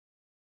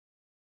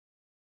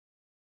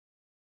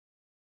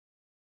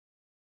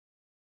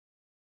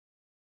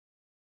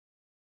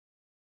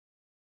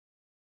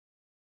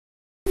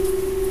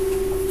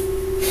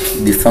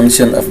The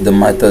function of the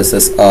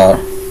mitosis are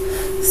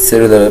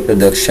cellular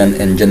reproduction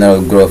and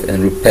general growth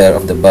and repair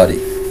of the body.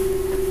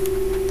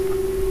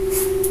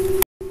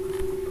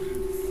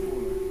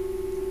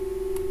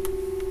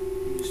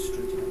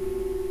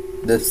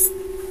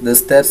 The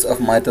steps of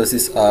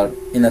mitosis are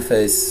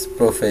interphase,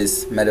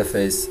 prophase,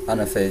 metaphase,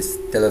 anaphase,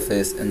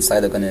 telophase, and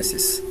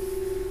cytogenesis.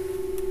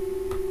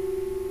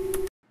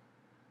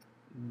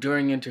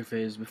 During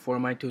interphase, before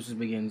mitosis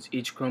begins,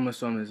 each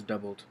chromosome is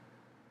doubled.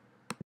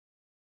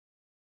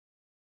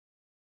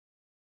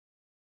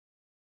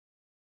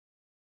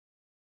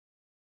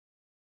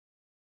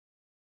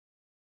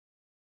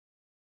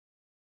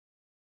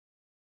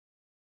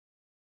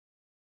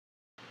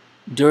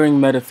 During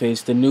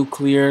metaphase, the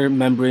nuclear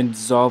membrane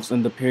dissolves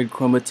and the paired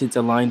chromatids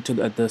align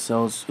at the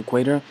cell's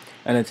equator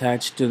and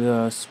attach to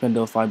the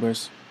spindle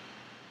fibers.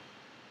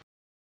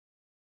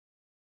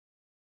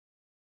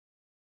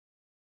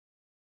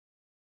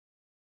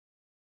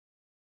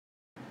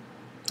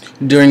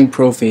 During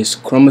prophase,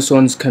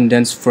 chromosomes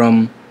condense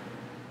from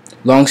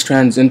long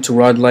strands into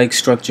rod-like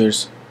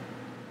structures.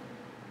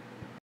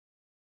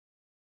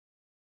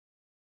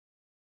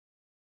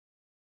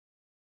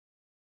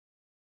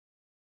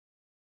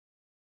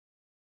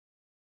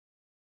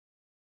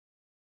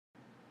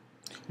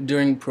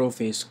 During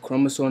prophase,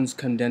 chromosomes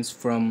condense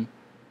from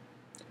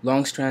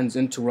long strands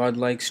into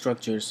rod-like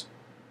structures.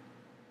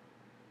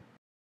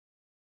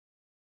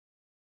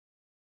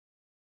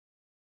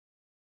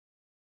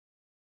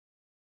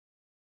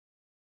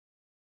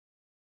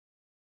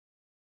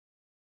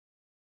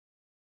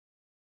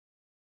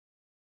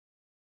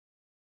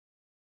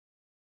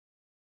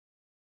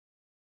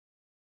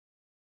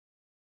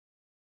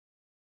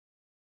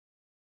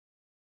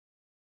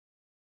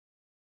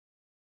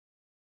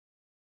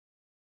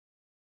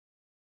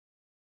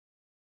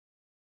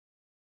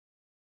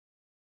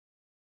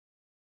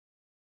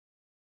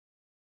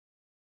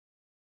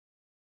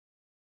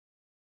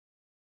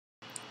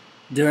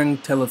 During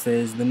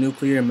telophase, the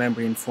nuclear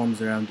membrane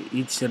forms around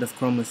each set of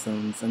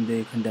chromosomes and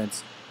they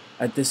condense.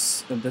 At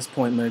this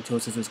point,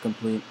 mitosis is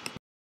complete.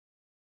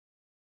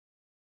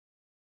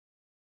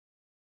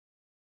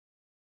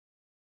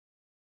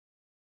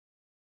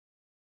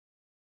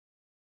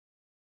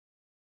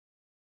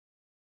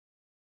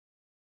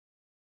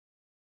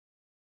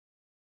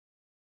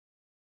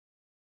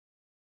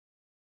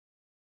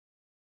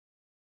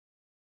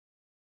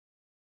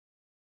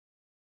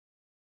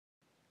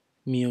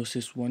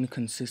 Meiosis I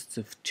consists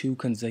of two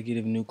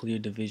consecutive nuclear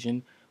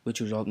division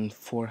which result in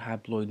four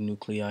haploid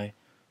nuclei.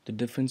 The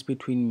difference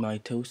between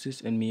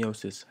mitosis and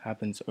meiosis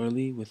happens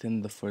early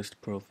within the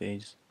first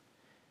prophase.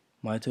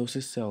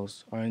 Mitosis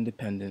cells are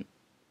independent.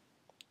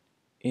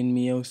 In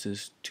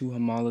meiosis, two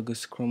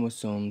homologous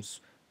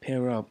chromosomes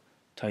pair up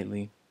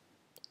tightly.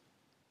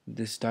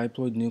 This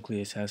diploid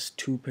nucleus has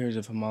two pairs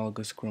of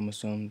homologous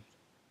chromosomes.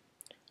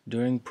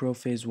 During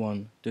prophase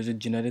I, there's a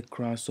genetic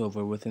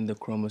crossover within the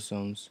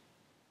chromosomes.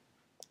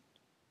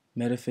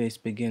 Metaphase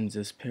begins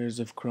as pairs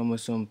of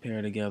chromosomes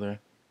pair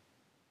together.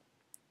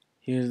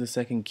 Here's the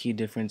second key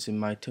difference in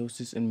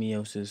mitosis and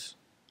meiosis.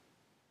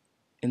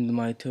 In the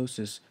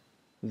mitosis,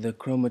 the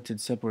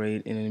chromatids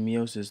separate, and in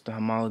meiosis, the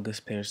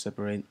homologous pairs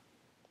separate.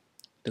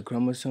 The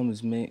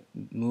chromosomes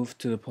move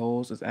to the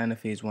poles as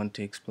anaphase I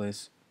takes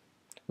place,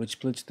 which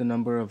splits the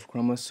number of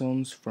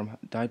chromosomes from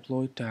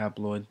diploid to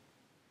haploid.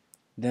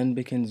 Then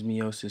begins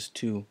meiosis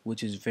II,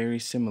 which is very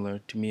similar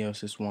to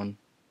meiosis I.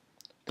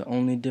 The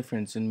only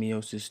difference in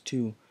meiosis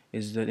II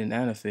is that in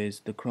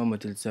anaphase, the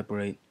chromatids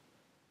separate.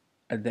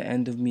 At the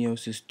end of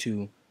meiosis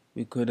II,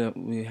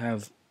 we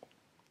have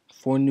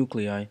four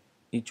nuclei,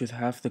 each with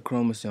half the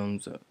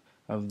chromosomes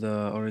of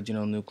the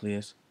original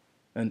nucleus,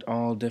 and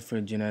all differ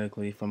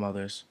genetically from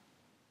others.